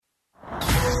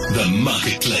The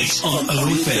Marketplace on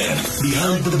OFM.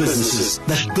 Behind the businesses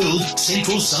that build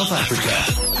Central South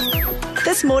Africa.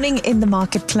 This morning in the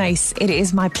Marketplace, it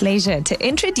is my pleasure to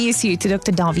introduce you to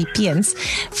Dr. Dawie Peens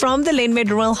from the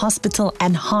Lenmed Royal Hospital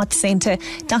and Heart Centre.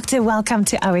 Doctor, welcome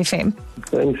to OFM.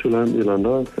 Thanks,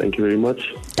 Yolanda. Thank you very much.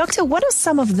 Doctor, what are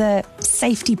some of the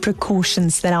safety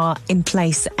precautions that are in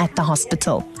place at the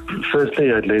hospital?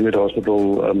 Firstly, at Lenmed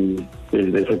Hospital,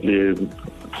 there's definitely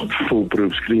a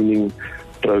foolproof screening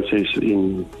process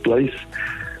in place.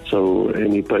 So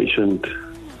any patient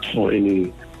or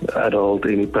any adult,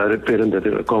 any parent that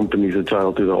accompanies a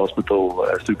child to the hospital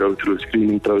has to go through a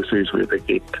screening process where they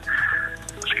get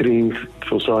screened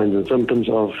for signs and symptoms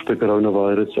of the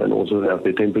coronavirus and also have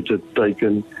their temperature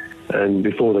taken and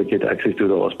before they get access to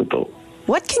the hospital.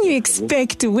 What can you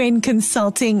expect when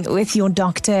consulting with your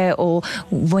doctor or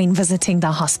when visiting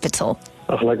the hospital?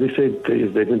 Like we said, there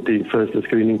is definitely first a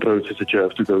screening process that you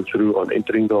have to go through on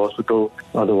entering the hospital.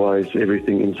 Otherwise,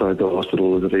 everything inside the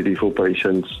hospital is ready for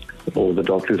patients. All the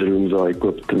doctor's rooms are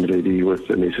equipped and ready with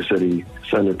the necessary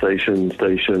sanitation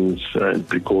stations and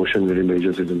precautionary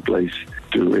measures is in place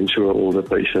to ensure all the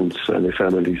patients and their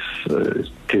families are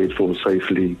cared for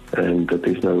safely and that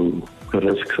there's no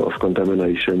risks of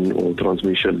contamination or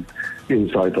transmission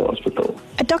inside the hospital.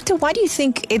 Doctor, why do you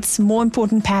think it's more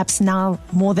important perhaps now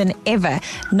more than ever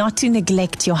not to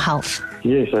neglect your health?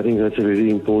 Yes, I think that's a very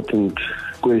important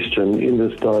question. In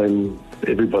this time,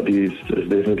 everybody is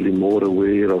definitely more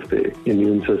aware of their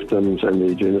immune systems and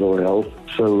their general health.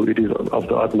 So it is of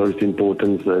the utmost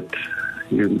importance that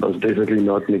you must definitely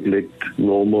not neglect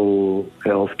normal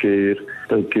health care,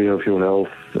 take care of your health,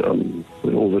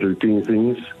 with all the routine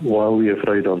things. While we're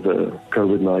afraid of the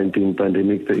COVID-19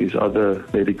 pandemic, there is other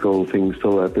medical things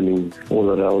still happening all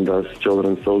around us.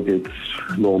 Children still get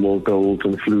normal colds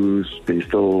and flus. There's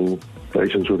still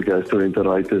patients with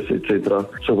gastroenteritis, etc.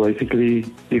 So basically,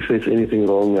 if there's anything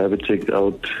wrong, have it checked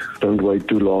out. Don't wait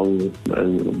too long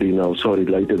and be now sorry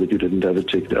later that you didn't have it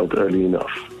checked out early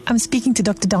enough. I'm speaking to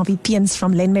Dr. Dawie Peens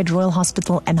from Lenmed Royal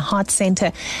Hospital and Heart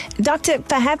Centre. Doctor,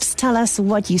 perhaps tell us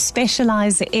what you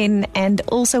specialize in and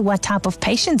also what type of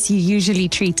patients you usually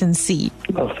treat and see.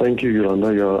 Thank you,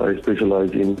 Yolanda. Yeah, I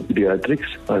specialize in pediatrics.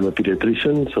 I'm a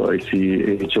pediatrician, so I see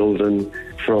any children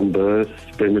from birth,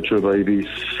 premature babies,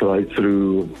 right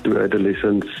through to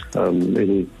adolescents,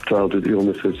 any childhood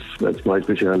illnesses. That's my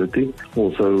speciality.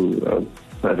 Also,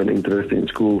 I have an interest in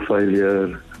school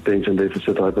failure, attention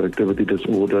deficit hyperactivity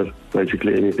disorder,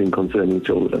 basically anything concerning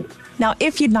children. Now,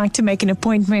 if you'd like to make an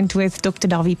appointment with Dr.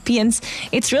 Dawie Peens,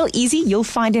 it's real easy. You'll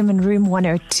find him in room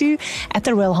 102 at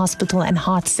the Royal Hospital and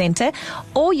Heart Centre,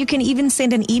 or you can even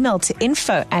send an email to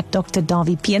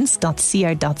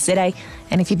info@drdawiepeens.co.za.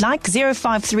 And if you'd like,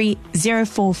 053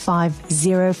 045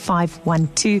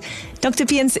 0512. Dr.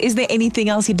 Peens, is there anything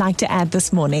else you'd like to add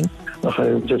this morning?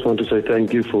 I just want to say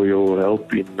thank you for your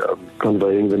help in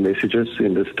conveying the messages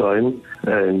in this time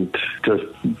and just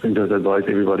advise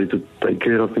everybody to take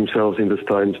care of themselves in this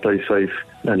time, stay safe,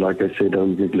 and like I said,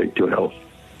 don't neglect your health.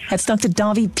 That's Dr.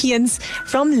 Dawie Peens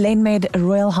from Lenmed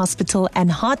Royal Hospital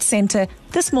and Heart Centre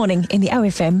this morning in the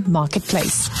OFM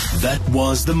Marketplace. That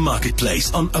was the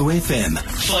Marketplace on OFM.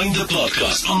 Find the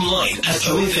podcast online at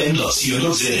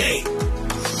ofm.co.za.